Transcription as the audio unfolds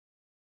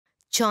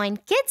Join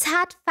Kids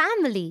Hat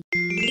family.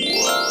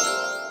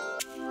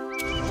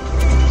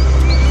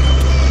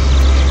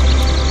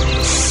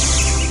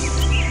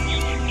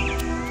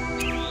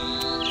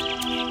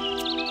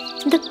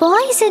 The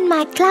boys in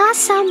my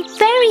class are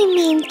very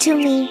mean to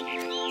me.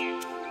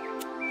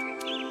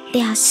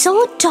 They are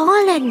so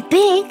tall and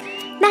big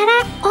that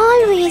I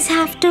always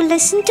have to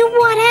listen to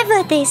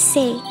whatever they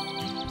say.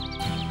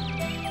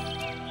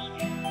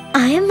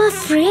 I am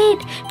afraid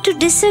to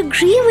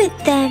disagree with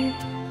them.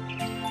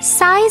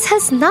 Size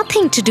has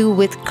nothing to do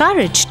with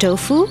courage,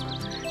 Tofu.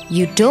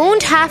 You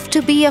don't have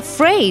to be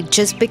afraid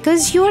just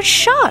because you're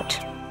short.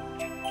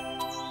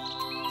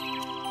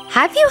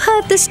 Have you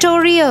heard the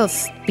story of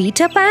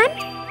Peter Pan?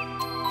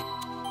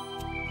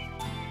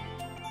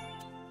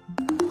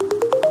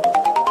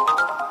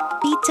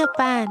 Peter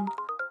Pan.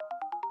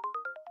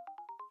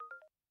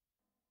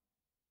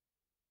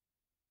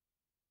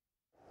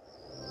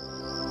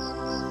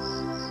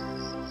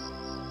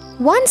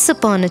 Once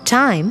upon a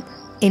time,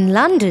 in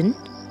London,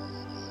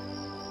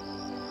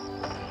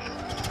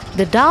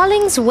 the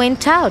darlings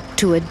went out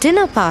to a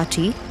dinner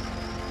party,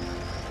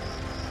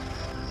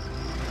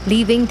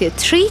 leaving their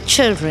 3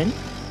 children,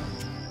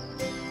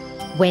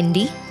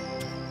 Wendy,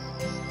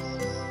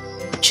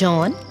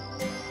 John,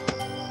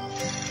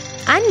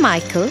 and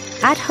Michael,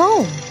 at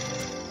home.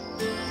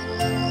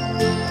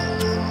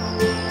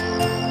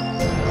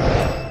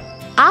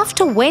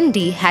 After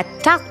Wendy had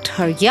tucked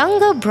her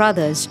younger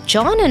brothers,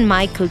 John and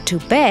Michael, to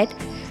bed,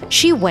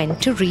 she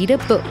went to read a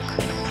book.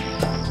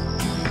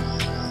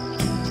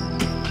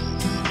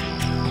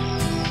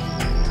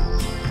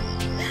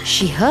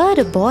 She heard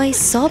a boy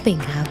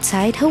sobbing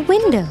outside her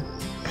window.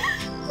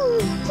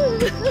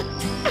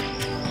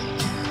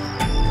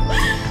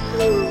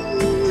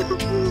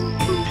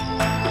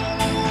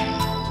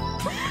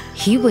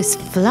 He was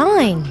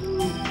flying.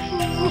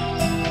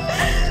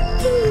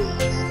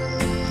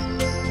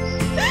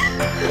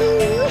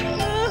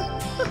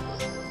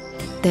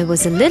 There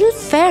was a little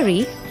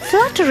fairy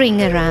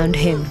fluttering around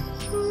him.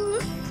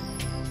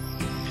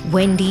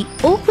 Wendy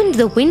opened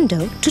the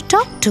window to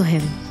talk to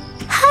him.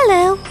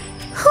 Hello,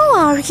 who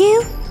are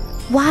you?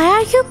 Why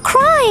are you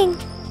crying?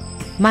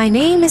 My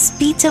name is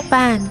Peter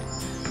Pan.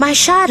 My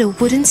shadow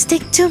wouldn't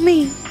stick to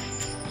me.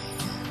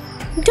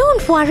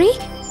 Don't worry.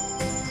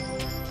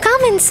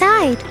 Come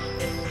inside.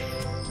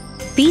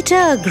 Peter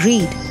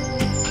agreed.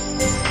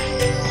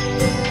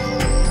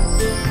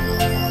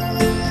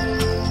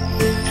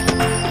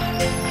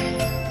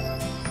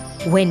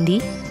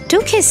 Wendy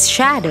took his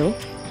shadow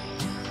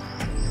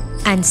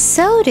and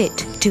sewed it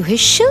to his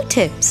shoe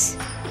tips.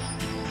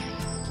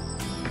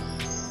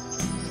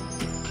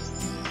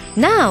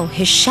 Now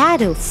his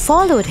shadow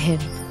followed him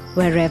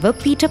wherever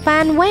Peter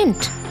Pan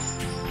went.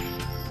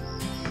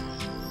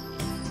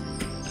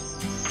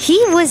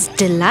 He was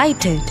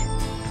delighted.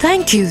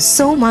 Thank you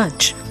so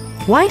much.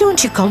 Why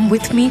don't you come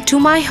with me to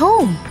my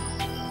home?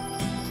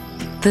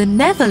 The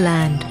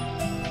Neverland.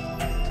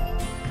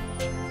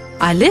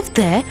 I live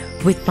there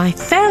with my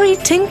fairy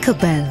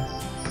Tinkerbell.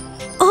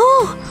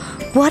 Oh,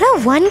 what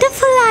a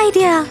wonderful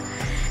idea!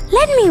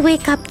 Let me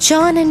wake up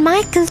John and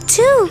Michael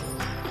too.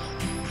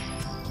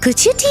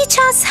 Could you teach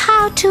us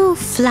how to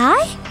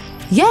fly?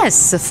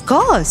 Yes, of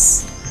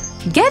course.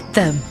 Get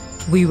them.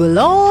 We will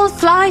all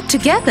fly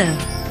together.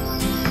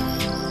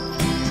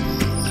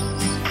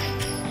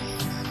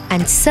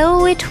 And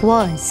so it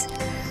was.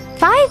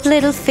 5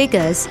 little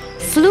figures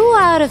flew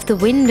out of the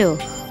window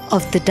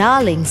of the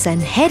darlings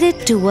and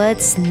headed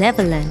towards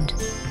Neverland.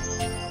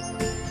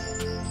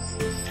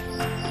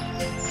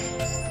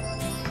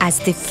 As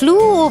they flew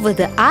over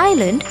the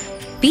island,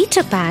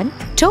 Peter Pan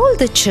told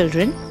the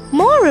children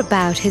more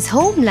about his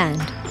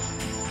homeland.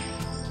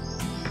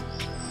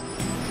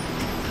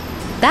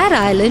 That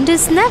island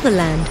is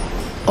Neverland.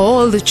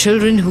 All the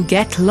children who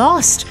get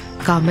lost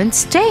come and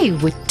stay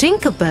with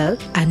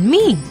Tinkerbell and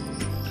me.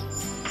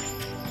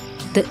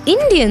 The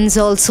Indians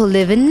also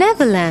live in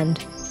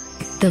Neverland.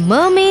 The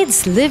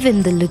mermaids live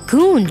in the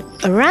lagoon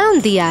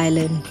around the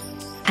island.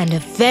 And a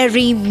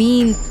very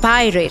mean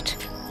pirate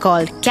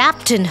called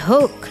Captain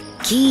Hook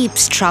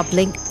keeps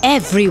troubling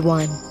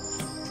everyone.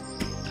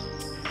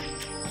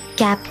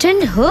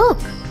 Captain Hook?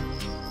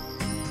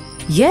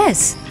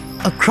 Yes,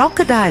 a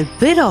crocodile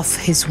bit off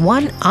his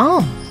one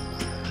arm.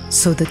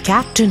 So the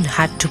captain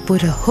had to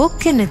put a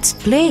hook in its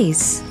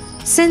place.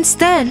 Since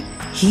then,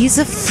 he's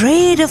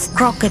afraid of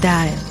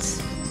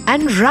crocodiles.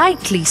 And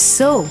rightly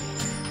so.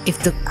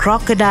 If the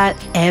crocodile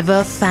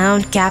ever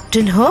found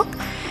Captain Hook,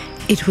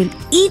 it will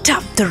eat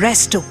up the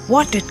rest of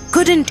what it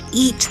couldn't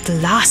eat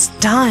the last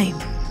time.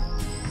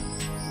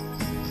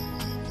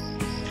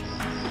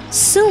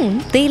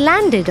 Soon they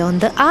landed on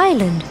the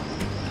island.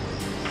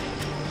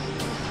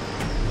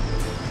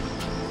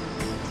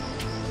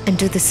 And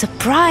to the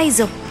surprise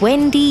of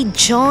Wendy,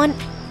 John,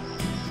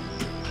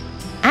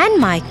 and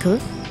Michael,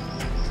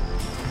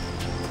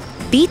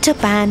 Peter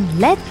Pan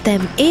let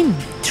them in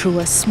through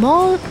a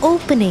small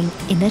opening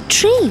in a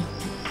tree.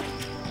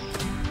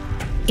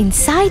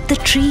 Inside the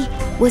tree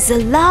was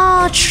a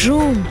large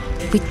room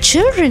with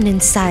children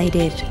inside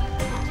it.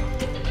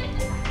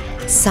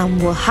 Some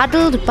were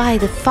huddled by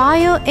the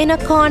fire in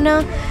a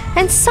corner,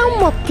 and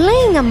some were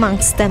playing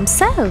amongst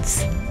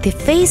themselves. Their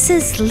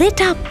faces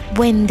lit up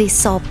when they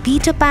saw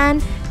Peter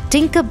Pan,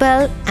 Tinker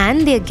Bell,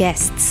 and their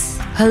guests.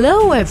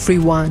 Hello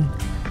everyone,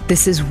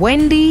 this is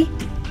Wendy,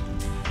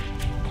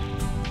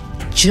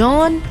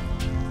 John,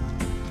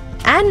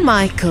 and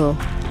Michael.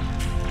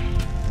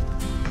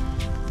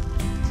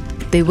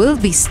 They will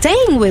be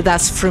staying with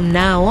us from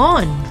now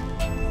on.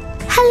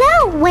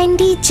 Hello,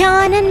 Wendy,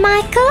 John, and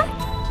Michael.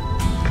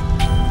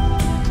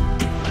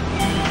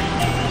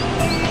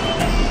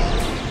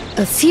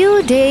 A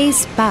few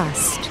days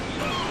passed,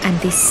 and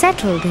they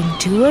settled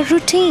into a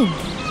routine.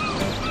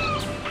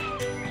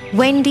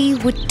 Wendy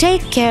would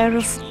take care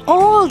of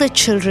all the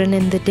children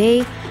in the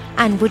day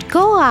and would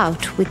go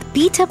out with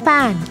Peter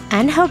Pan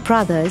and her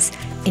brothers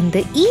in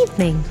the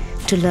evening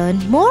to learn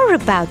more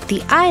about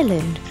the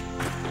island.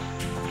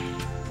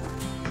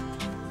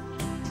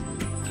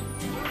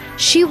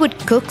 She would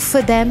cook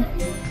for them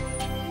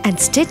and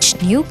stitch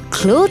new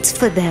clothes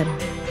for them.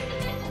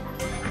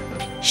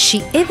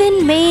 She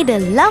even made a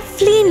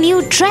lovely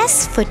new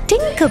dress for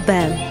Tinker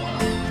Bell.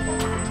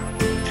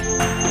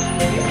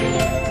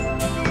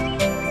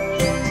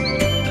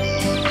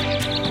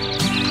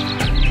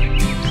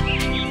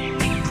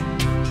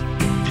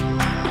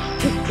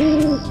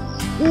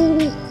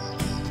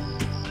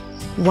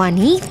 One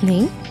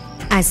evening,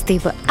 as they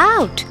were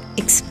out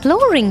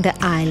exploring the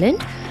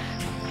island,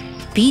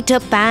 Peter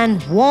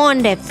Pan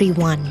warned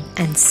everyone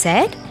and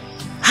said,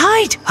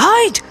 Hide,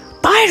 hide,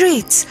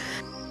 pirates!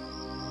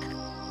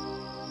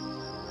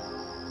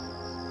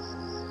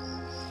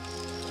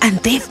 And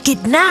they've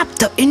kidnapped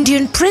the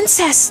Indian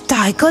princess,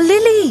 Tiger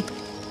Lily.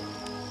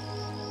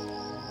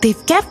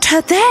 They've kept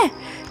her there,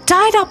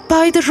 tied up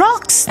by the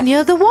rocks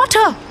near the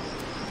water.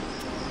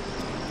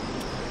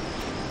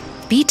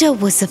 Peter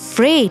was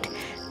afraid,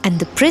 and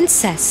the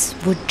princess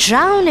would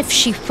drown if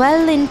she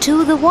fell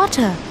into the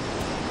water.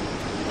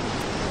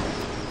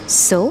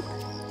 So,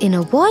 in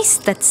a voice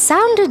that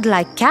sounded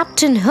like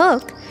Captain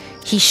Hook,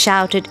 he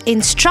shouted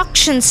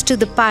instructions to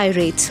the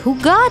pirates who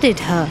guarded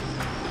her.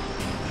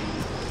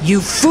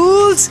 You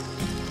fools!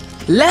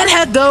 Let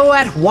her go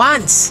at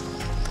once!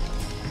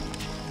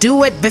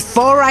 Do it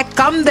before I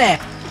come there,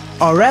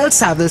 or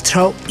else I will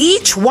throw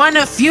each one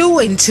of you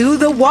into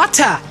the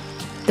water.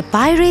 The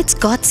pirates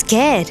got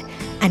scared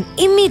and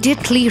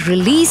immediately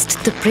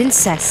released the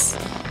princess.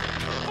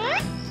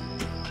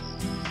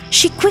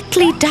 She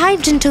quickly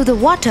dived into the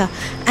water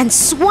and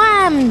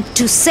swam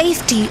to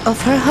safety of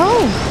her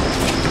home.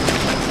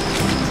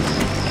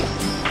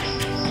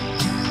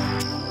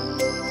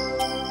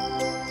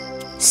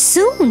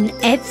 Soon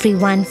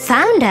everyone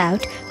found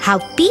out how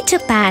Peter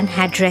Pan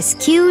had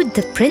rescued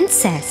the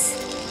princess.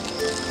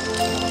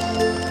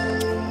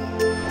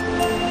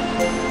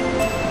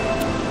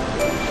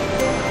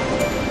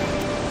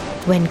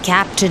 When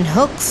Captain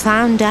Hook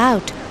found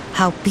out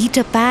how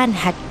Peter Pan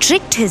had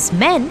tricked his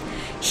men,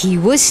 he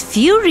was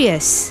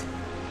furious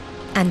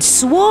and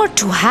swore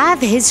to have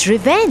his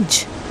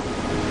revenge.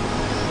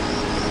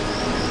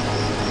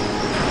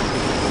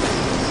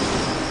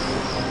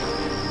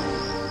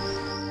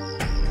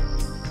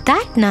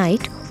 That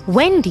night,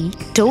 Wendy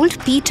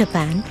told Peter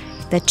Pan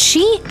that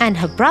she and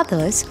her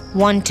brothers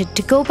wanted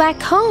to go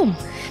back home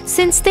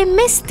since they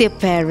missed their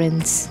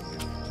parents.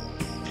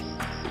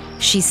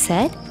 She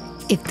said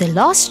if the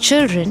lost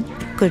children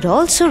could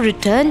also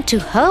return to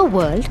her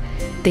world,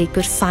 they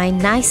could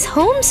find nice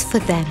homes for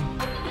them.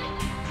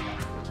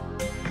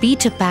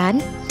 Peter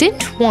Pan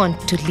didn't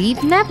want to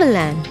leave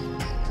Neverland.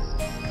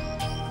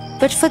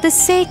 But for the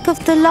sake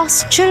of the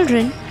lost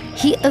children,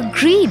 he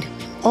agreed,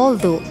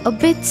 although a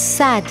bit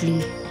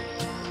sadly.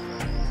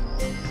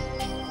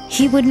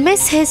 He would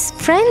miss his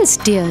friends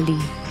dearly.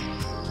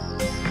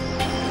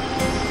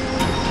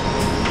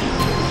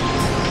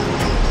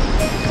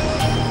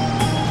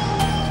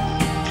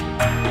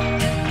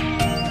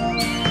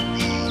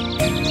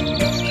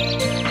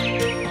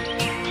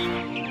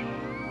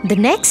 The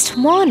next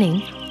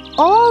morning,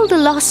 all the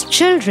lost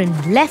children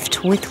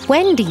left with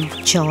Wendy,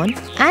 John,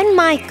 and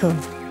Michael.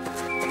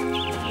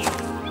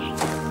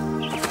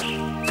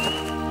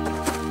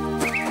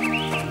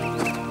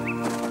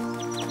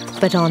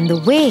 But on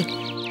the way,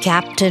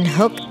 Captain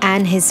Hook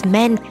and his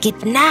men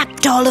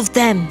kidnapped all of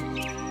them.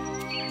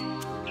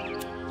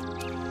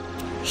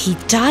 He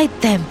tied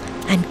them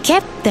and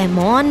kept them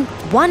on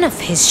one of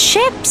his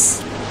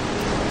ships.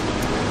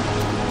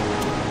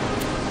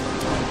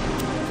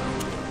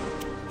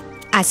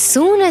 As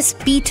soon as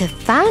Peter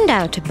found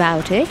out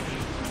about it,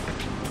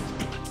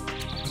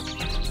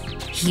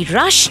 he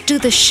rushed to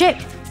the ship.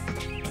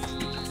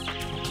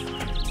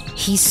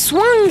 He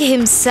swung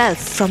himself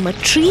from a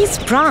tree's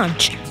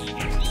branch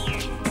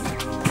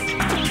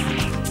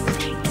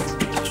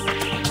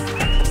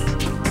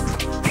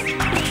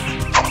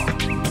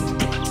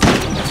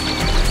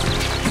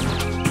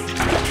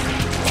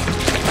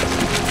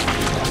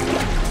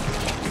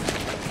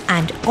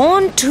and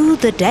onto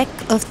the deck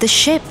of the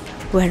ship,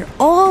 where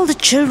all the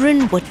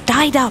children were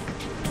tied up.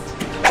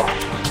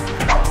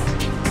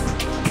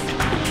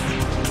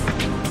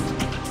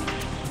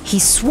 he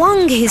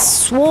swung his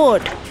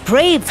sword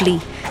bravely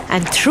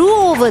and threw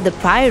over the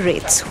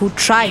pirates who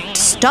tried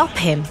to stop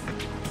him.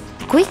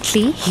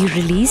 Quickly, he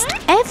released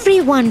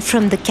everyone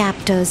from the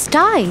captor's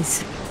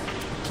ties.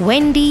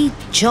 Wendy,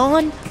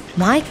 John,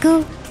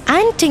 Michael,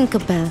 and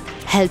Tinkerbell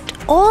helped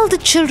all the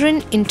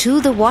children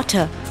into the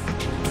water,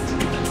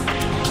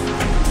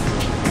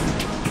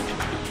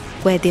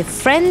 where their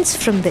friends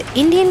from the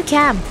Indian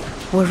camp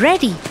were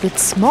ready with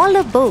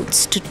smaller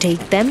boats to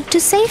take them to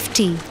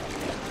safety.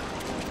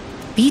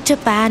 Peter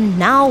Pan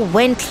now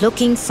went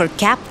looking for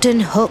Captain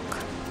Hook.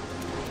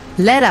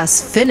 Let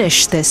us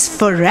finish this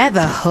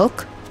forever,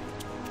 Hook.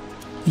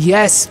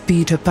 Yes,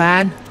 Peter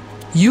Pan,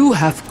 you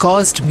have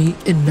caused me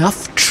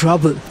enough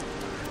trouble.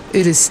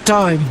 It is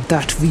time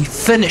that we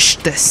finish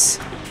this.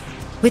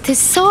 With his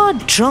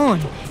sword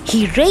drawn,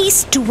 he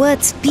raced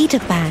towards Peter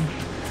Pan.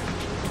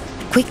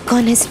 Quick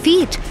on his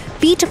feet,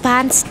 Peter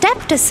Pan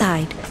stepped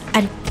aside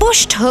and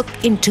pushed Hook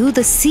into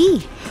the sea,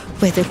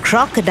 where the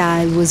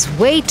crocodile was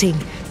waiting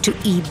to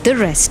eat the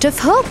rest of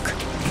Hook.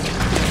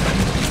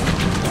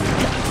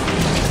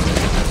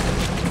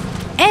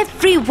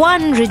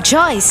 Everyone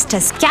rejoiced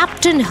as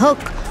Captain Hook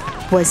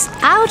was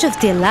out of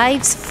their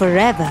lives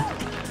forever.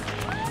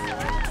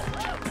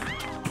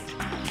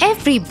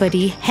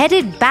 Everybody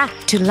headed back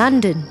to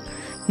London.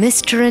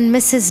 Mr. and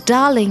Mrs.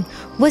 Darling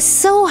were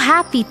so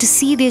happy to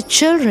see their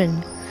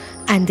children,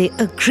 and they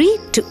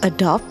agreed to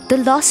adopt the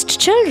lost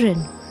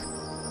children.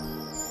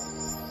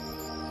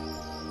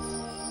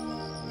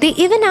 They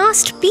even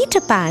asked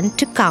Peter Pan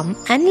to come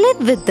and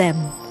live with them.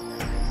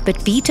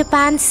 But Peter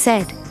Pan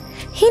said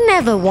he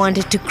never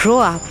wanted to grow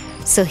up,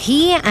 so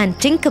he and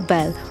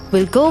Tinkerbell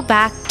will go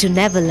back to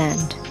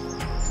Neverland.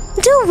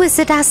 Do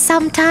visit us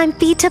sometime,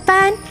 Peter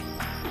Pan.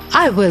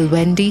 I will,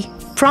 Wendy.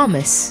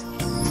 Promise.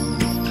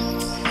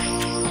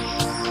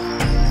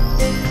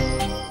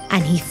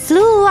 And he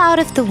flew out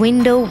of the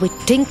window with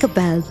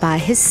Tinkerbell by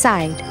his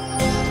side.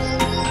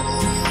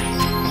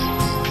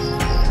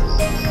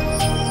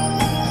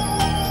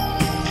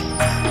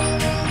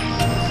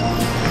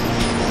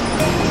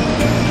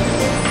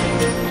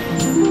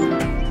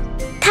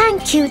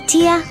 Thank you,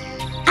 Tia.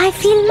 I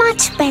feel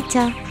much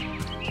better.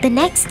 The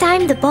next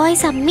time the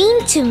boys are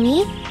mean to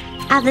me,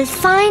 I will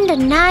find a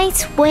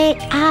nice way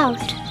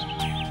out.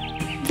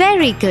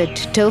 Very good,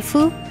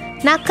 Tofu.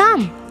 Now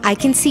come, I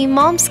can see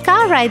Mom's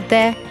car right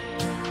there.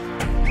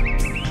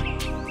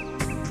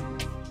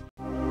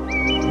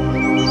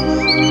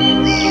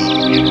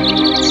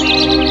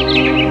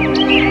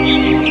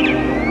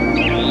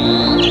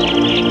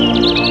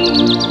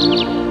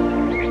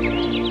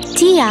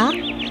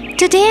 Tia,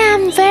 today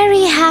I'm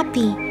very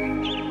happy.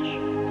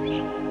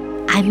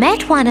 I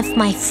met one of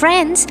my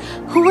friends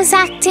who was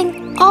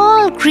acting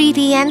all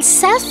greedy and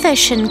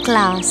selfish in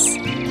class.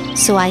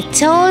 So I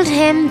told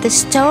him the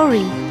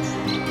story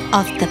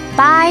of the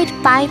Pied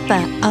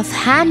Piper of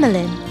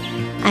Hamelin,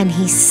 and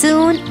he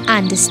soon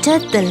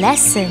understood the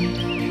lesson.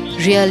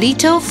 Really,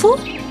 Tofu?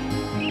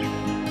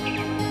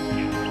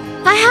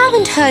 I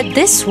haven't heard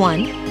this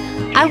one.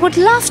 I would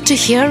love to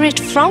hear it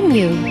from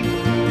you.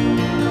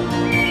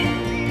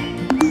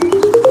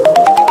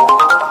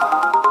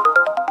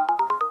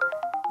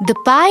 The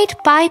Pied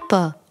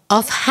Piper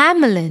of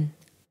Hamelin.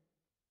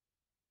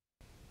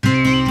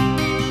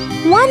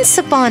 Once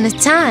upon a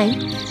time,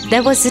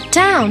 there was a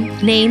town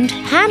named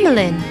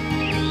Hamelin.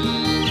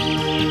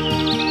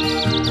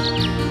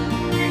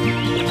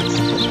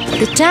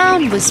 The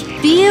town was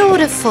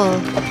beautiful,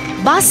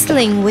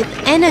 bustling with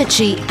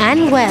energy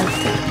and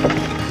wealth.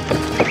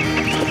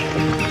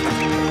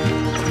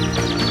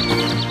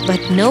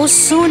 But no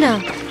sooner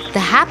the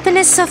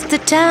happiness of the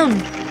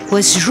town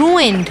was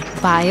ruined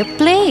by a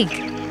plague.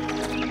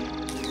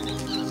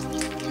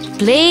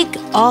 Plague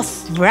of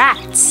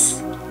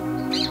rats.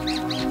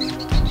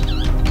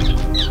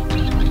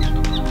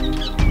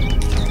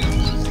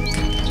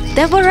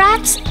 There were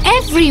rats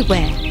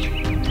everywhere.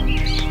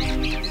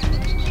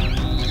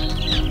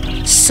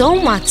 So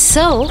much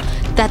so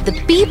that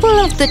the people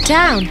of the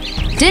town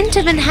didn't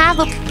even have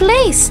a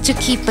place to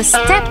keep a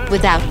step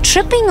without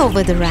tripping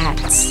over the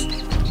rats.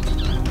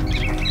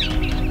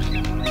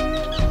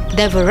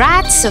 There were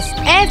rats of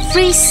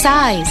every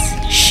size,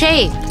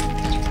 shape,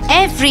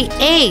 every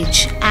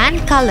age and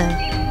color.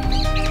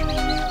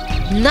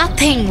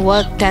 Nothing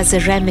worked as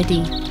a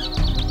remedy.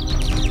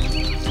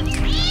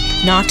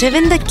 Not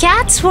even the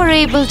cats were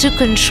able to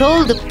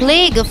control the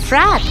plague of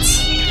rats.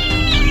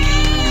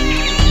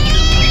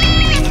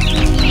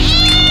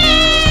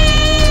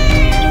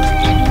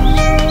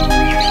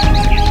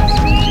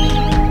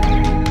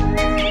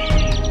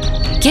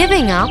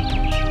 Giving up,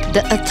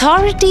 the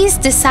authorities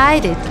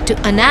decided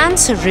to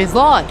announce a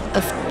reward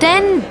of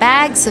 10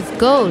 bags of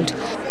gold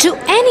to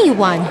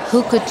anyone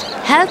who could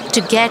help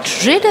to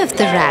get rid of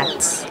the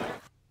rats.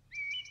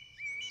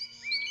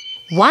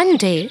 One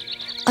day,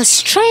 a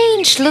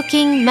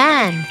strange-looking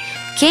man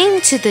came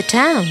to the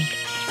town.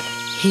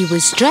 He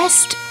was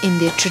dressed in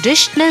their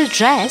traditional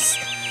dress,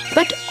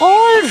 but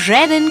all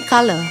red in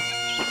color,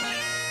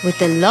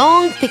 with a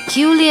long,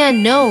 peculiar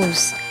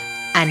nose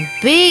and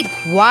big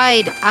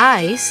wide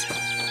eyes,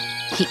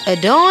 he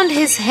adorned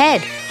his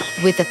head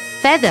with a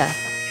feather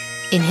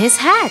in his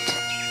hat.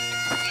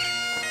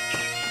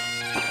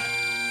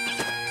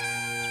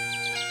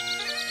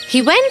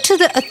 He went to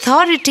the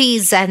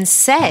authorities and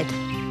said,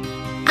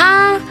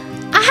 I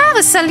have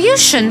a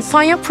solution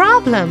for your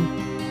problem.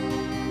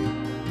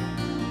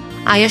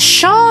 I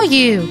assure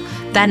you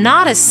that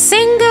not a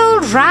single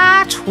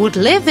rat would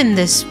live in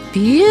this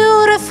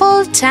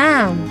beautiful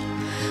town.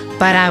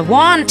 But I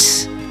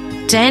want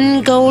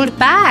 10 gold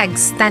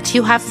bags that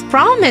you have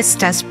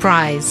promised as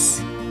prize.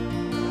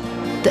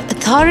 The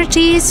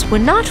authorities were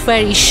not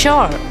very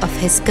sure of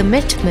his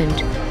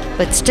commitment,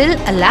 but still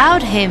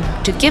allowed him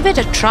to give it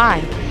a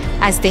try,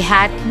 as they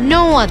had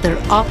no other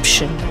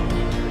option.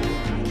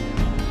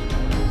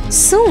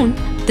 Soon,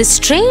 the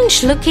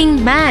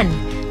strange-looking man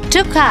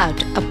took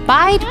out a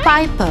Pied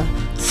Piper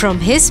from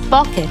his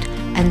pocket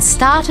and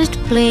started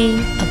playing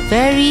a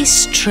very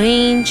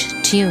strange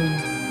tune.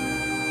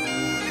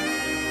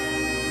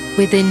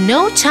 Within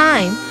no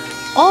time,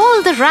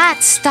 all the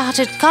rats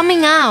started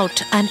coming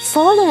out and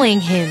following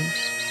him.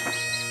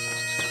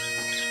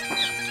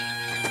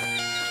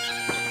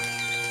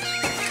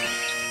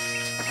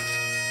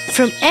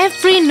 From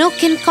every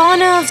nook and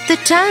corner of the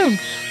town,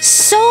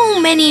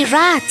 so many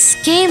rats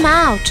came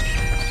out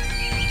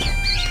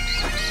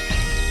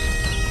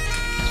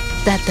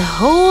that the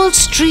whole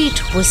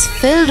street was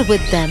filled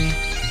with them.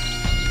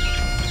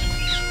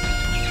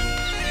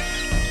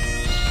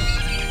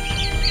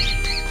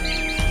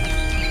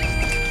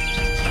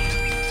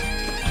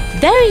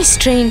 Very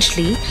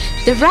strangely,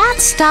 the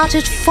rats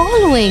started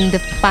following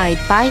the Pied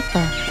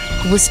Piper,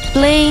 who was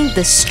playing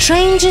the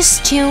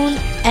strangest tune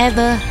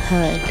ever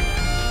heard.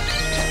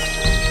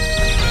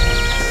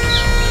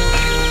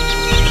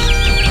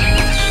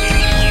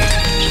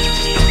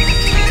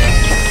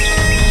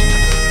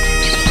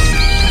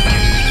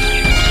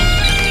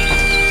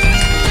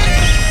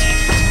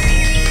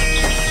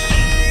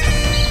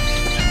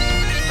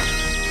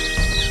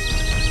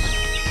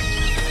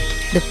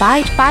 The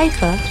Pied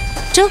Piper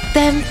took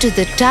them to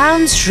the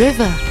town's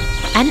river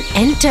and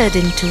entered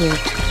into it.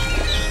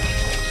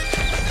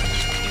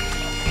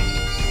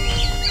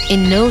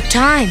 In no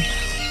time,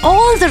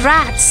 all the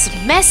rats,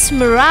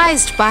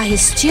 mesmerized by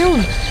his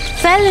tune,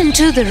 fell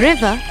into the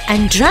river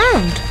and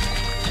drowned.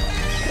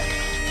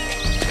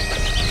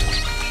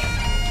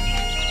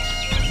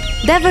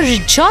 There were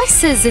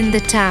rejoices in the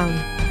town,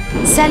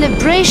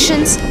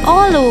 celebrations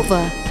all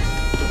over.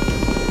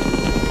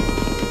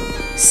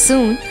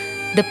 Soon,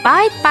 the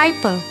Pied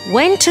Piper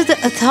went to the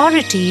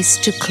authorities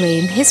to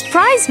claim his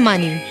prize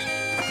money.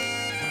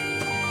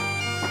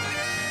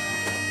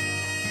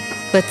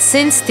 But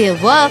since their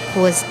work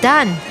was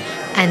done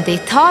and they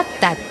thought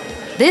that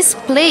this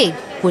plague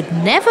would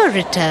never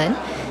return,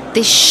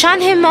 they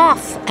shunned him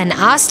off and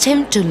asked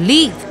him to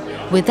leave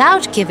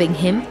without giving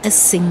him a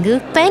single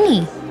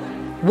penny.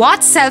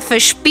 What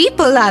selfish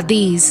people are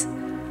these?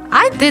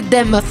 I did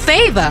them a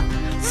favor,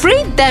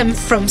 freed them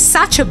from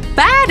such a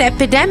bad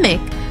epidemic,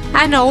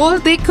 and all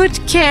they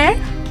could care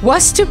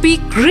was to be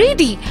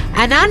greedy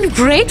and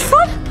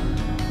ungrateful?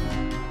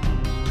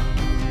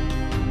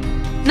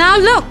 Now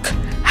look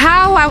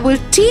how I will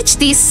teach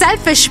these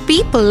selfish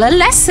people a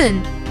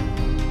lesson.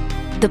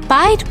 The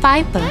Pied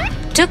Piper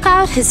took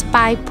out his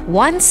pipe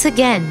once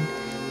again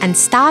and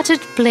started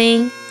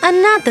playing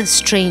another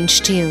strange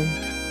tune.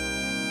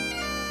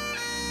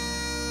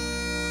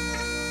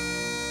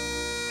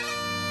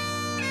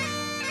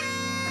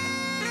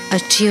 A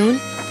tune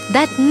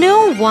that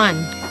no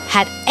one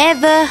had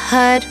ever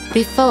heard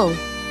before.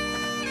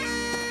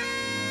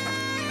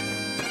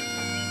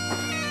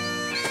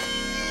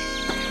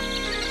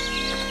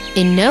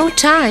 In no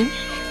time,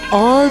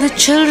 all the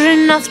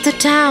children of the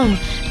town,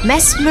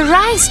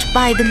 mesmerized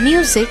by the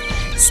music,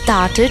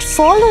 started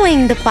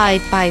following the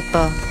Pied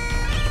Piper.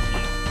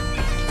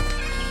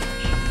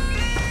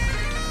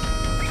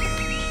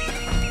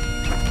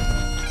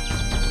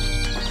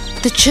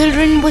 The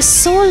children were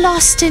so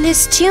lost in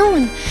his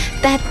tune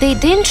that they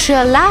didn't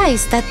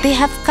realize that they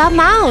have come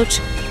out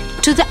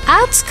to the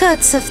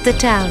outskirts of the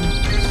town.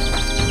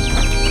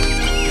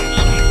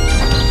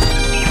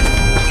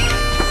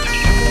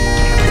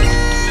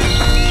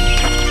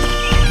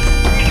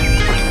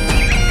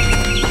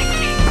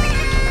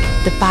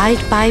 The Pied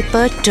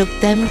Piper took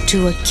them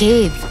to a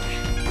cave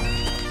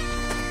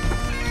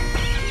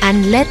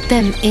and let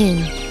them in.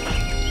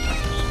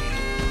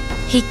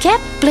 He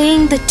kept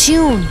playing the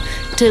tune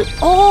till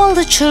all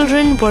the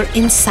children were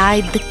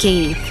inside the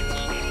cave.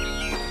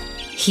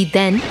 He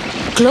then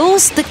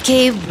closed the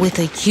cave with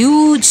a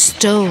huge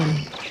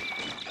stone.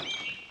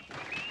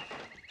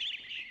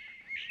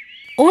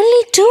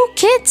 Only 2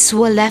 kids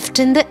were left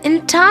in the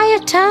entire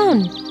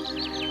town.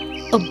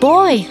 A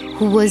boy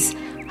who was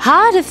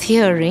hard of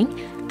hearing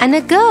and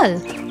a girl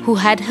who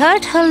had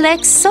hurt her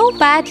legs so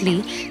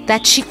badly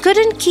that she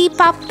couldn't keep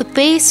up the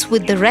pace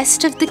with the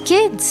rest of the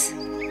kids.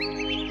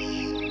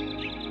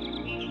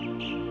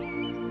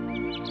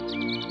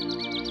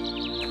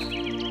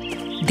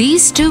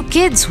 These 2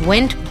 kids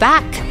went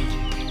back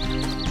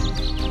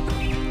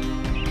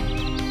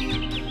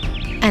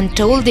and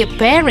told their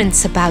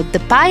parents about the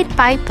Pied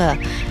Piper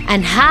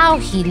and how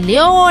he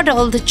lured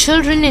all the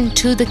children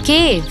into the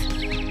cave.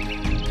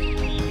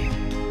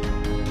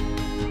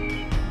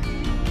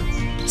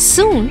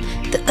 Soon,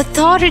 the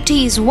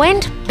authorities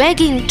went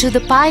begging to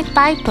the Pied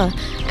Piper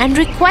and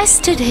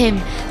requested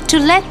him to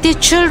let their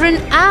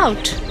children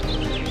out.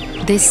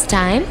 This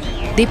time,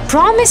 they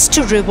promised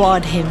to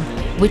reward him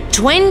with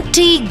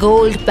 20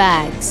 gold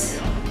bags.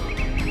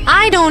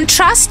 "I don't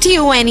trust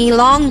you any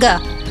longer.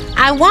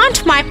 I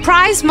want my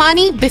prize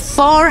money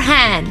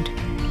beforehand."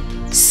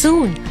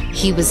 Soon,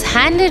 he was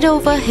handed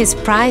over his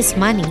prize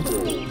money.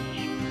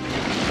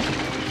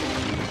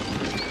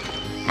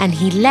 And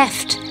he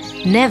left,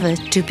 never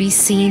to be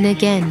seen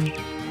again.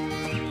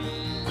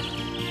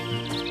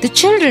 The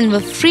children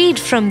were freed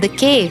from the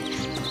cave,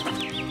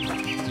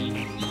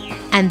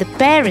 and the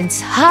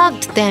parents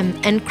hugged them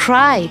and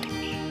cried.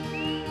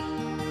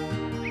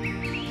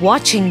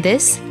 Watching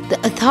this, the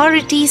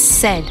authorities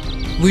said,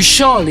 "We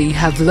surely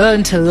have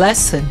learned a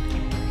lesson.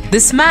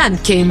 This man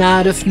came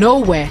out of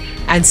nowhere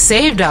and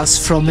saved us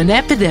from an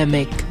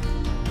epidemic.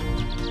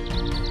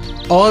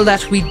 All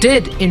that we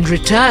did in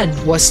return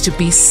was to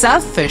be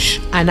selfish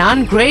and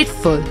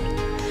ungrateful.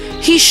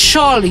 He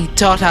surely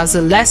taught us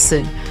a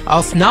lesson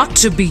of not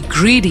to be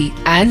greedy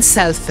and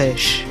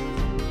selfish."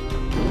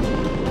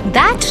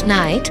 That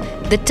night,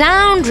 the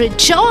town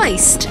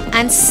rejoiced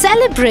and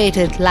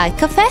celebrated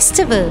like a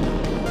festival.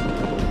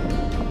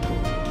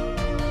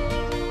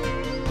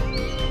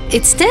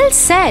 It's still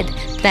said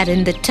that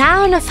in the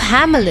town of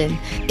Hamelin,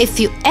 if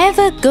you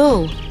ever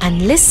go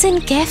and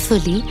listen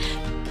carefully,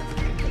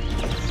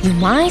 you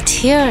might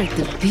hear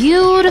the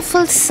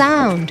beautiful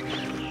sound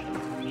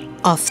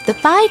of the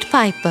Pied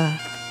Piper.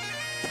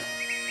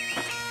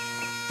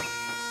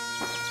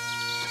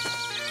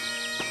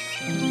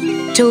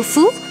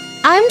 Tofu,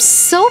 I'm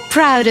so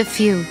proud of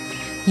you.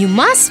 You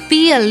must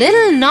be a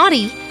little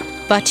naughty,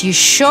 but you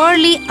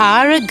surely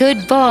are a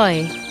good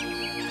boy.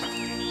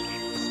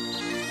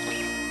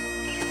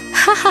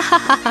 Ha ha ha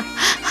ha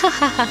ha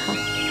ha ha ha.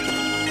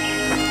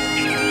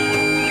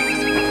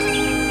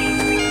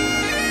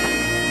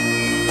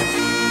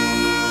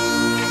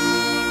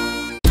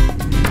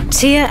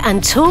 Tia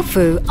and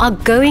Tofu are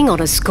going on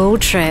a school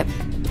trip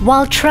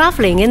while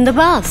traveling in the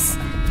bus.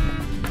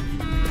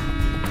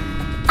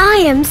 I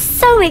am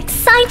so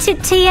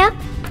excited, Tia.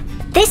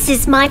 This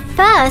is my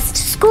first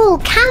school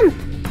camp.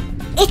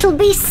 It'll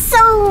be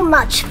so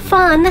much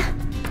fun.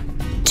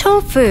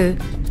 Tofu,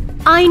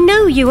 I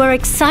know you are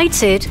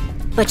excited,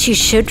 but you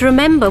should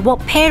remember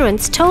what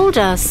parents told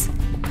us.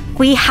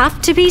 We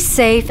have to be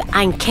safe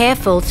and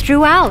careful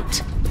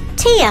throughout.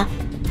 Tia,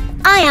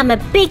 I am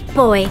a big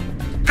boy,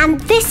 and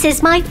this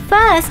is my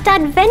first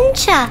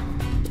adventure.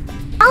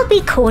 I'll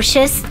be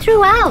cautious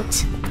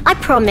throughout, I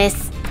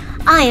promise.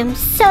 I am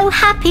so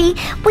happy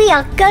we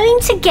are going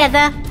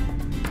together.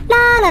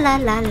 La la la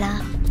la la.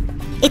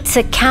 It's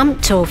a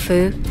camp,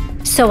 Tofu,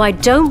 so I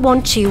don't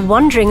want you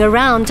wandering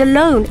around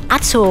alone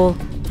at all.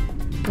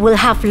 We'll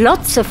have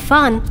lots of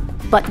fun,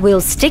 but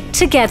we'll stick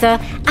together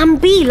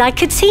and be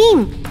like a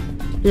team.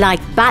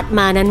 Like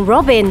Batman and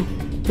Robin,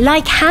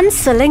 like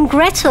Hansel and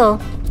Gretel.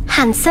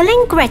 Hansel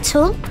and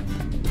Gretel?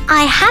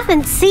 I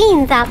haven't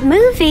seen that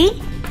movie.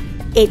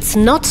 It's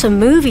not a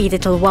movie,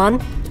 little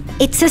one.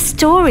 It's a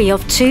story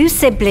of two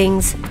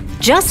siblings,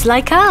 just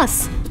like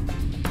us.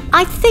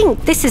 I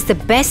think this is the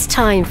best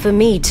time for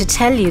me to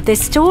tell you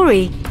this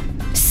story.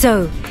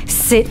 So,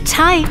 sit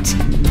tight.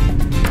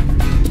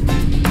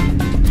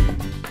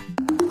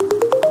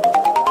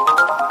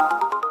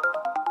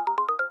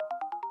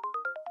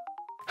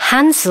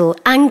 Hansel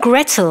and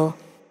Gretel.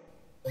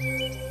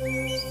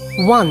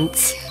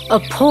 Once, a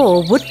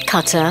poor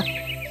woodcutter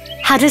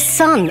had a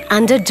son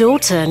and a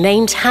daughter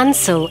named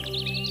Hansel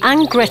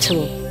and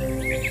Gretel.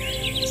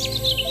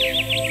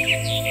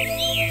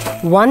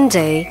 One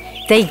day,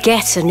 they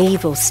get an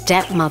evil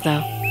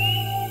stepmother.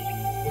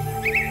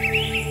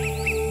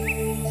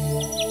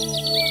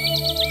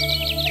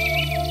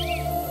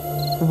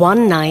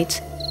 One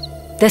night,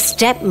 the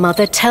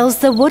stepmother tells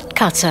the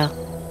woodcutter,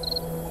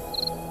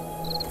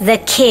 "The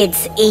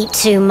kids eat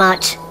too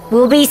much.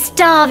 We'll be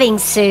starving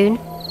soon.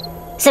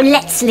 So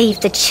let's leave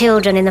the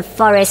children in the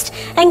forest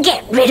and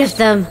get rid of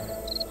them."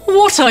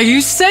 "What are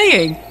you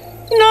saying?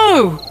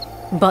 No!"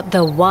 But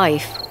the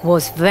wife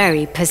was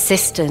very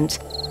persistent,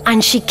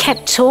 and she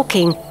kept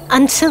talking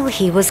until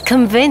he was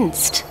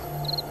convinced.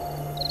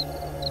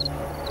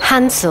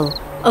 Hansel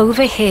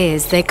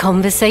overhears their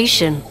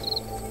conversation.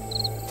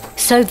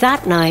 So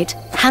that night,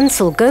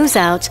 Hansel goes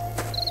out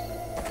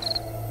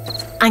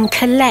and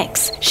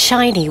collects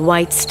shiny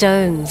white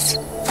stones.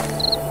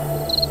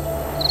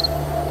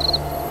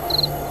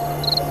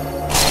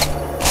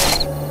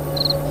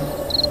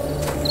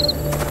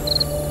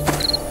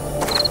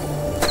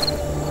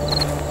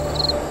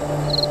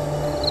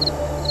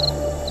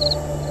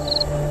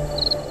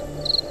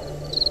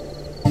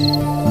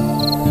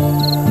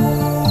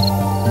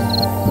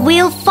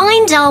 We'll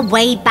find our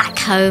way back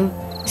home.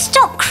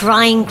 Stop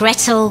crying,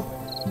 Gretel.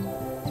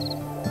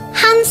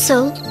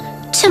 Hansel,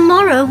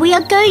 Tomorrow we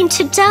are going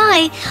to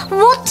die.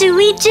 What do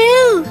we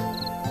do?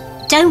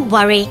 Don't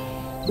worry,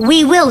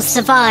 we will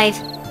survive.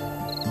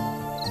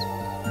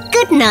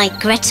 Good night,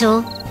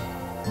 Gretel.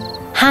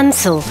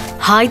 Hansel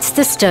hides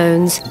the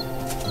stones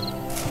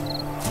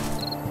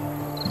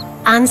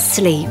and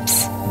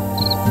sleeps.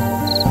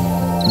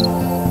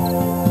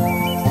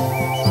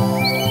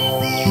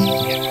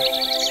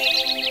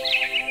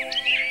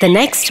 The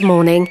next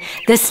morning,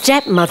 the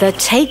stepmother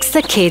takes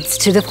the kids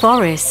to the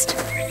forest.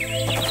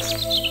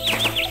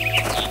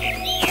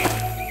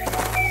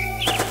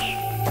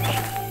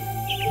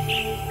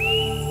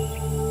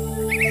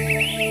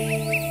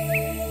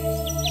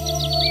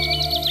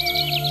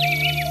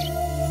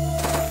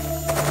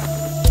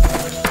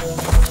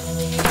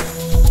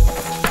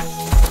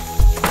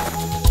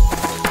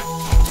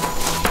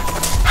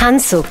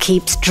 Hansel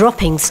keeps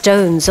dropping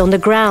stones on the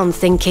ground,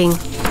 thinking,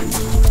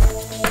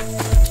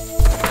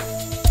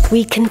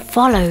 we can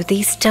follow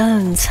these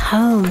stones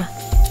home.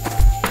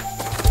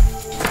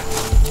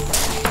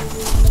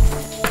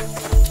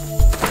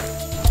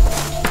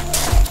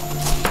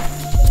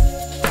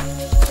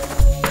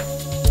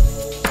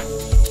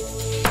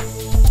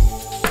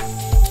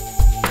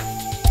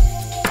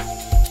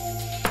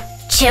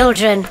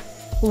 Children,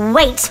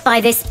 wait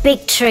by this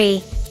big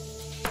tree.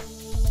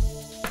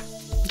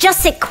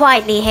 Just sit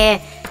quietly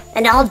here,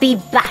 and I'll be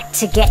back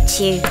to get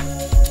you.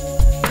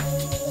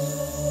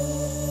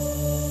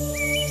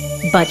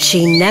 But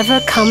she never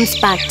comes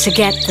back to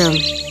get them.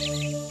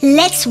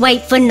 Let's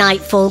wait for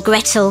nightfall,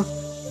 Gretel.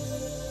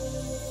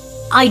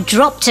 I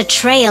dropped a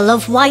trail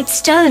of white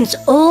stones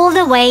all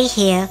the way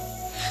here.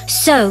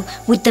 So,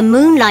 with the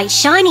moonlight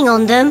shining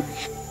on them,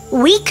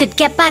 we could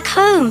get back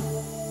home.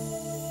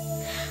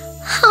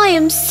 I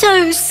am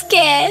so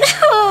scared.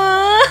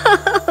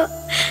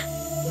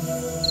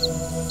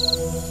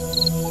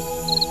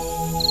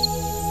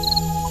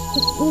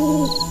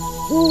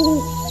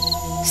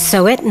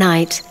 So at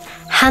night,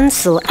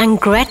 Hansel and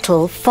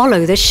Gretel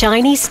follow the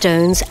shiny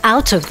stones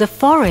out of the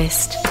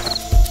forest.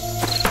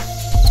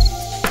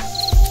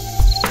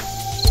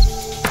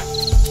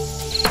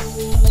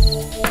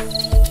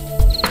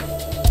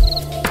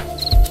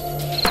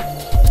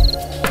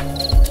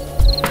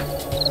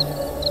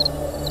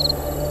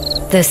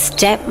 The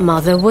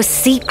stepmother was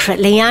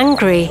secretly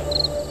angry.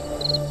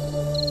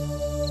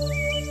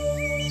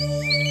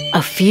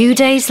 A few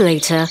days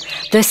later,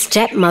 the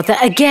stepmother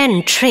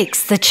again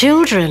tricks the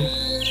children.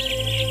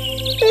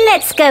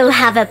 Let's go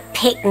have a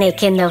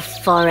picnic in the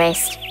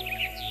forest.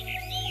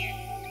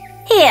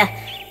 Here,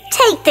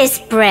 take this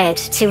bread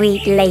to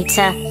eat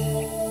later.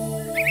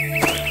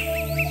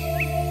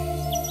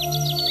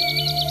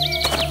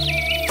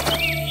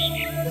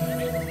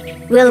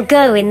 We'll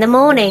go in the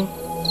morning.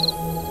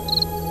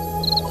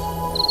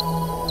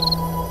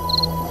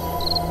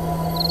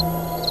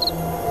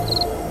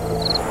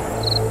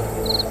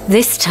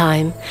 This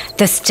time,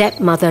 the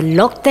stepmother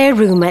locked their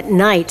room at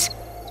night,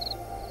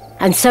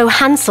 and so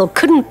Hansel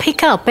couldn't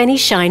pick up any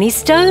shiny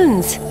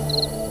stones.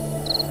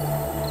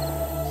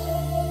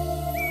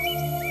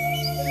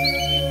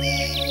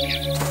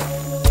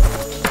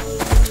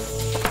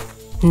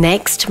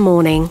 Next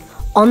morning,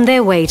 on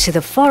their way to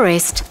the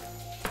forest,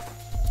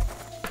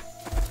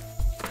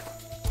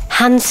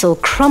 Hansel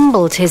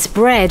crumbled his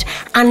bread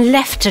and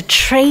left a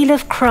trail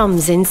of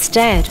crumbs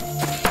instead.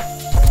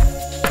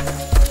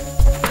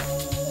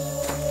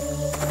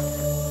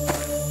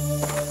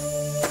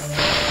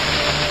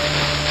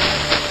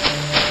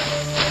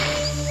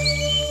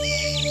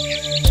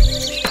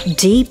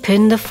 Deep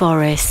in the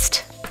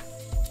forest.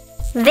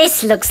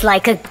 This looks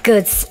like a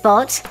good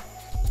spot.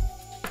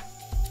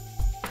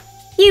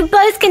 You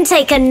both can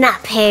take a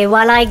nap here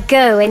while I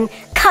go and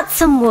cut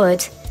some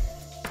wood.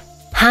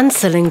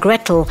 Hansel and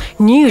Gretel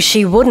knew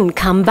she wouldn't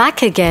come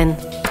back again.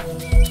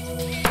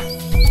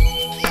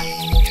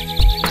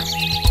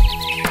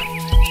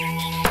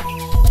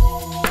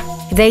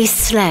 They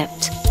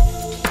slept.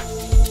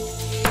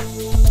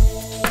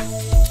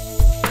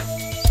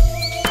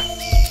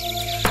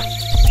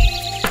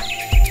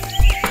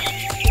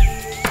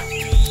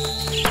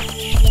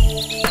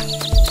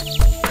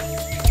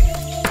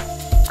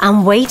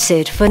 And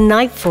waited for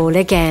nightfall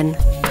again.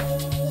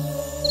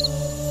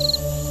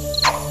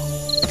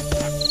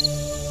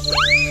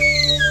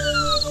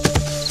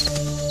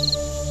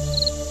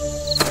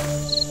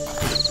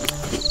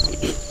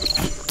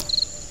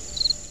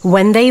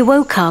 When they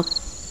woke up,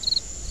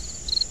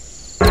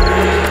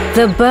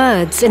 the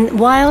birds and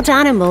wild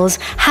animals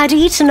had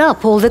eaten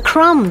up all the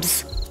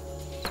crumbs.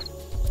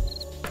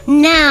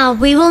 Now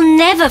we will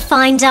never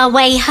find our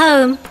way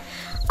home.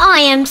 I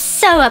am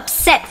so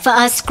upset for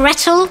us,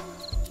 Gretel.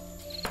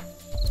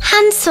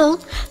 Hansel,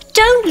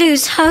 don't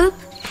lose hope.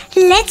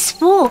 Let's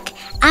walk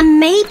and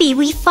maybe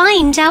we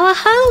find our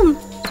home.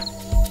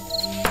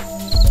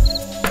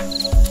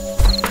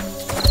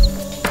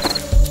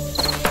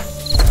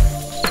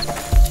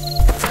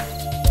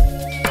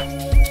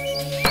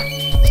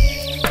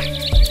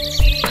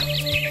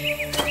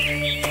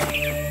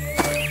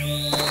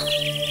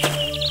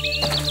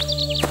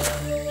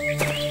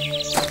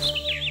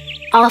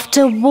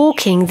 After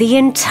walking the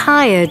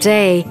entire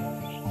day,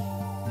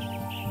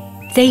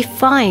 they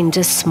find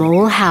a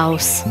small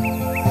house.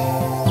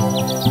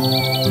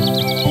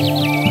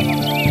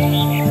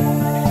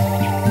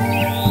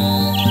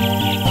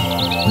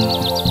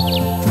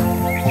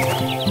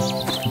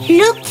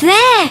 Look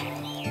there!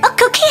 A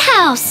cookie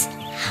house!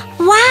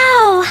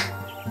 Wow!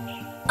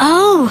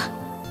 Oh,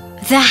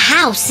 the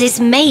house is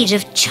made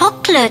of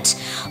chocolate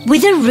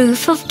with a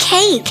roof of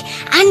cake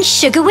and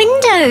sugar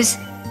windows.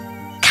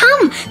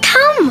 Come,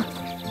 come!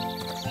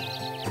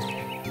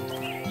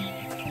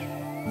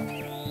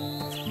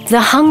 The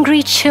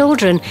hungry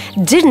children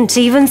didn't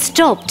even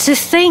stop to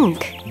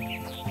think.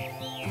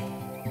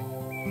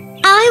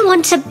 I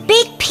want a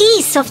big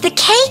piece of the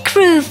cake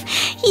roof.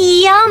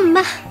 Yum!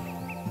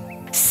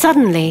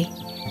 Suddenly,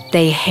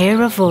 they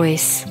hear a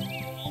voice.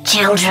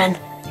 Children,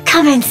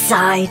 come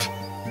inside.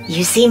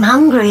 You seem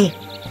hungry.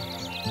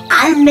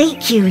 I'll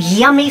make you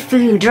yummy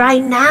food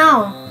right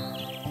now.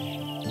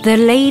 The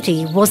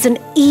lady was an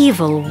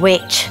evil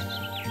witch.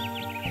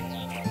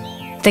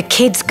 The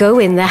kids go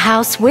in the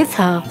house with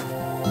her.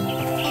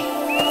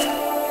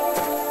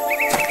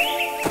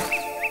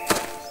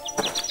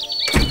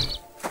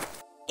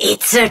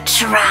 It's a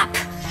trap.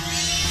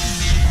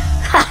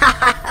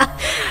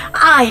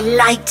 I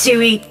like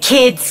to eat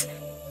kids.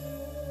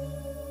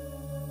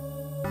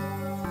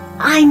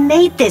 I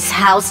made this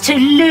house to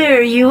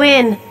lure you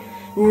in.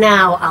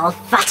 Now I'll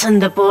fatten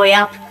the boy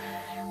up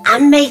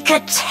and make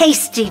a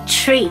tasty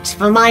treat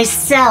for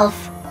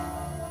myself.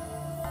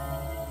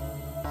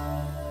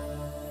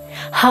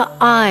 Her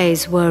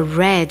eyes were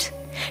red.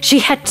 She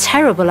had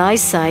terrible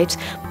eyesight,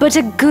 but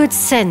a good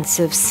sense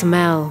of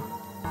smell.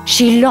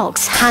 She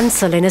locks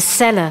Hansel in a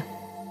cellar.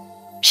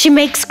 She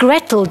makes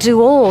Gretel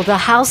do all the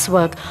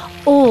housework,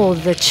 all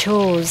the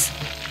chores.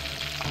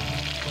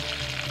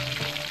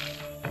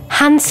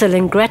 Hansel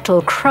and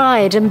Gretel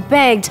cried and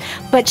begged,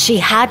 but she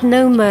had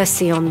no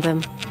mercy on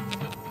them.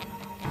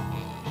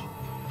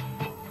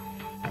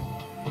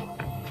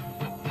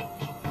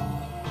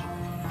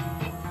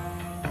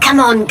 Come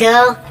on,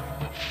 girl.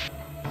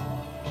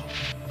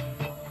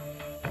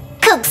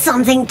 Cook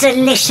something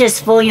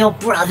delicious for your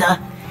brother.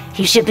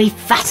 He should be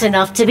fat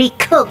enough to be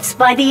cooked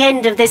by the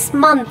end of this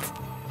month.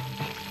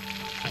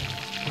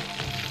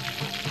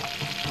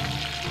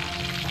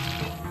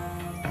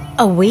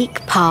 A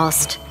week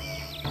passed.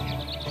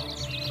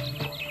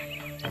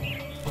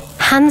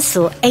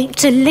 Hansel ate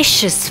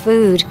delicious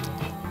food,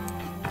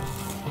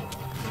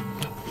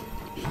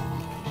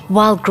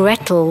 while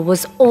Gretel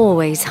was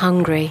always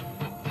hungry.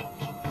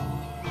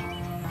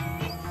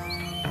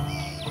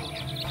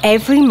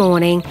 Every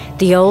morning,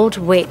 the old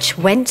witch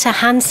went to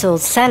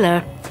Hansel's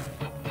cellar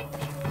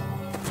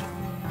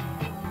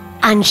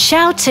and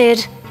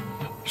shouted,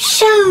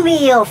 Show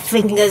me your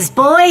fingers,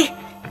 boy.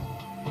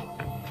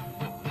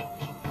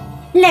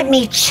 Let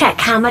me check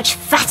how much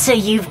fatter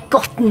you've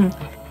gotten.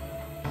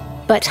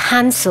 But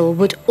Hansel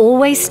would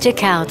always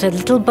stick out a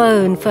little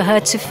bone for her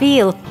to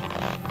feel,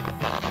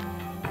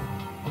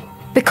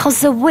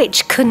 because the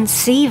witch couldn't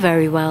see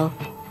very well.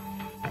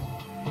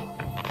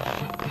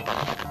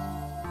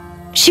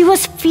 She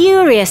was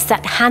furious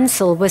that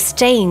Hansel was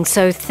staying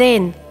so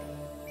thin.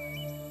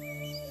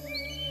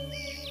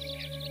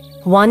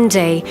 One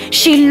day,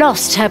 she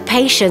lost her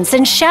patience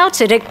and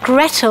shouted at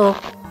Gretel,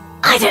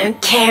 I don't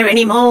care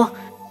anymore.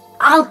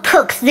 I'll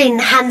cook thin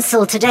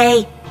Hansel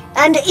today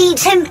and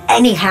eat him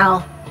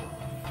anyhow.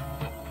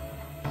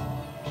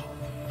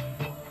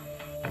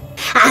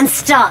 And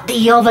start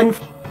the oven.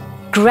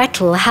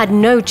 Gretel had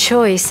no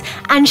choice,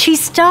 and she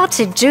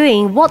started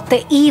doing what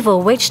the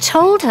evil witch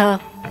told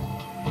her.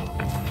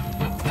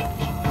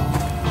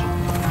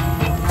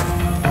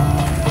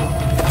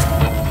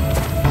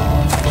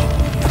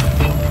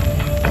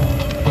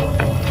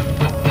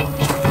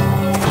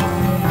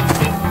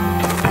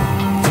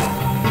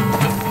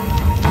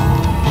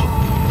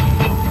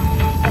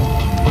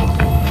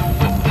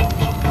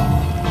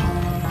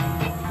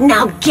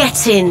 Now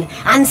get in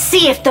and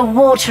see if the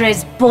water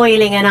is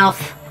boiling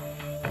enough.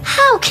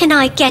 How can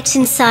I get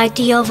inside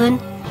the oven?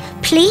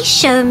 Please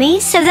show me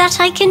so that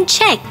I can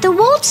check the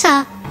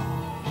water.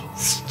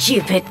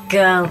 Stupid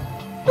girl.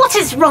 What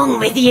is wrong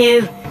with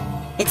you?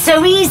 It's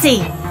so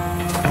easy.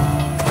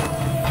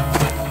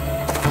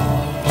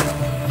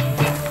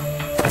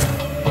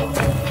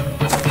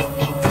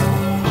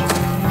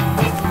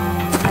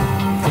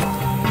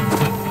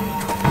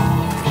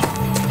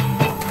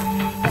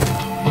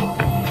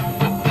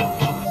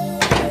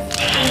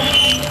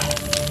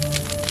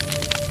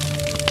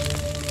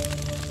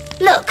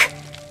 Look,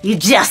 you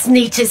just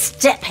need to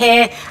step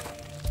here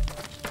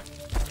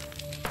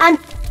and...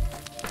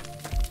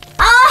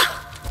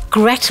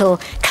 Gretel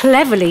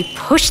cleverly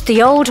pushed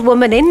the old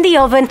woman in the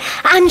oven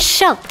and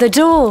shut the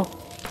door.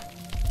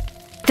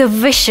 The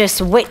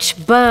vicious witch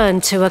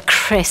burned to a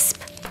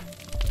crisp.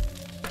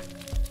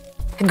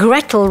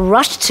 Gretel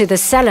rushed to the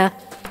cellar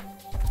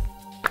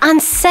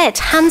and set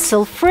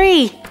Hansel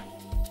free.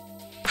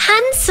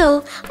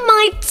 Hansel,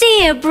 my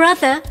dear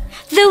brother,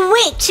 the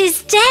witch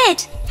is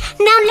dead.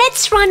 Now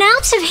let's run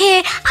out of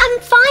here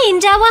and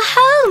find our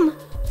home.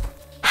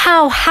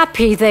 How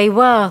happy they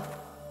were!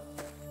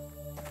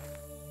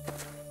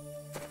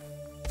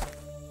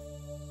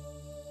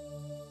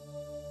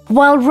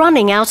 While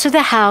running out of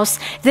the house,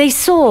 they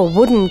saw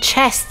wooden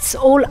chests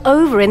all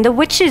over in the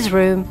witch's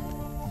room.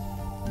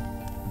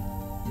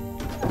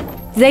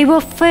 They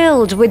were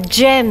filled with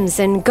gems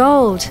and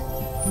gold.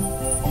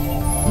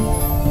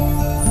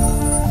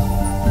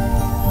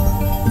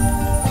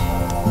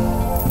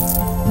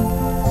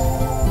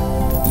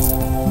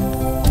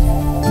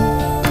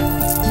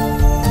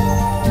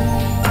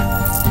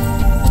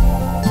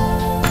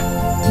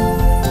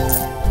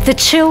 The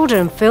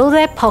children filled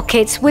their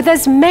pockets with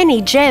as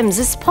many gems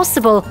as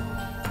possible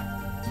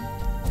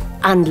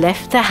and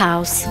left the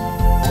house.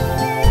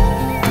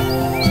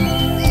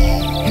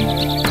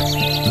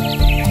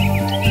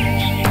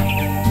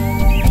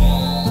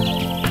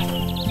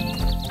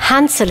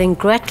 Hansel and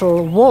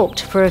Gretel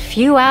walked for a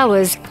few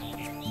hours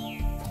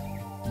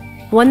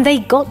when they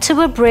got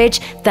to a bridge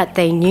that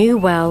they knew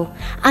well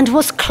and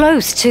was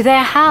close to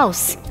their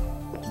house.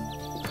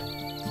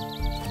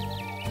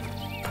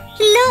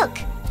 Look!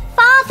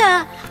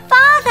 Father!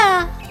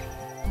 Father!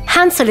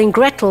 Hansel and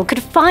Gretel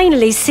could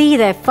finally see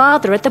their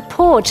father at the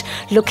porch,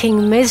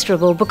 looking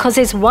miserable because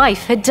his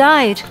wife had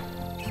died.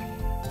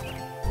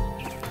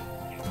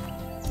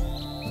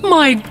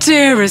 My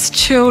dearest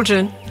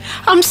children,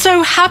 I'm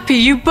so happy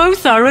you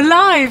both are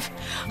alive.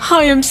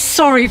 I am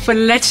sorry for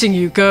letting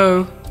you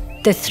go.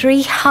 The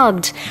three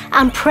hugged,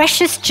 and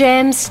precious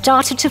gems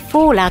started to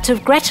fall out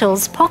of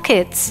Gretel's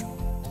pockets.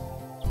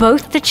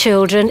 Both the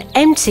children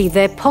emptied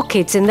their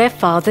pockets in their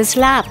father's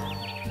lap.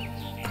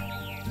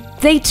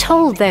 They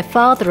told their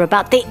father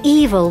about the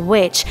evil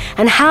witch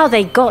and how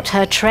they got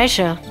her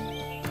treasure.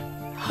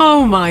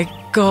 Oh my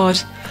God,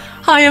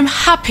 I am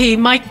happy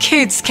my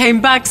kids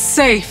came back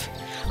safe.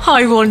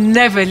 I will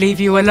never leave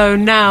you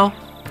alone now.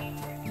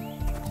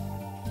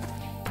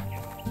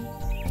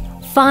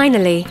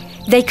 Finally,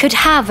 they could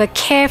have a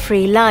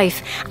carefree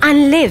life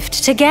and lived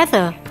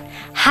together,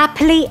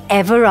 happily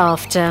ever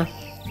after.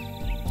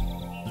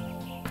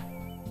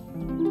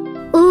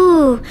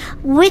 Ooh,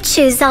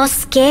 witches are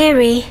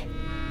scary.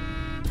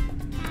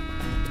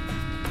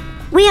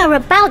 We are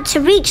about to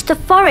reach the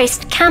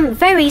forest camp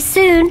very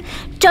soon.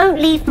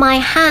 Don't leave my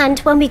hand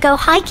when we go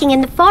hiking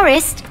in the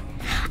forest.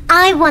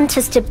 I want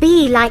us to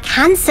be like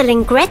Hansel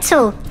and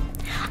Gretel.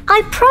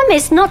 I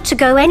promise not to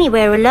go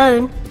anywhere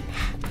alone.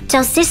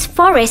 Does this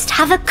forest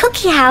have a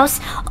cookie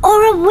house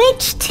or a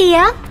witch,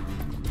 Tia?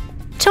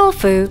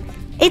 Tofu,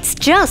 it's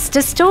just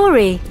a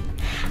story.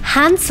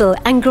 Hansel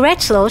and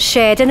Gretel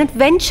shared an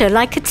adventure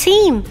like a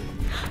team.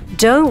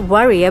 Don't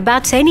worry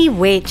about any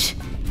witch.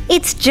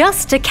 It's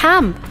just a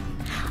camp.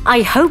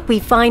 I hope we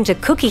find a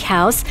cookie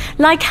house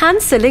like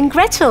Hansel and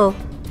Gretel.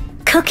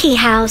 Cookie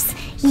house,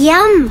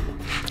 yum!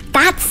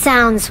 That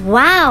sounds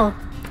wow!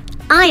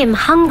 I am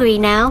hungry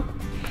now.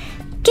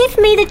 Give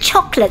me the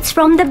chocolates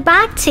from the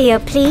bag, Tia,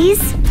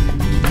 please.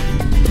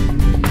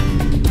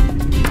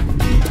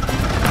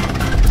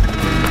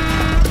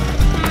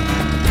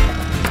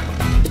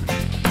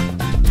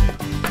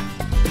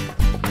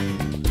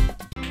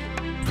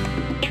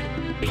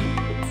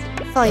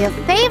 For your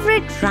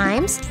favorite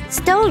rhymes,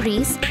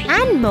 stories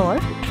and more,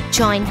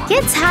 join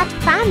Kids Hut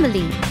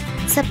family.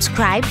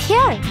 Subscribe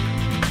here.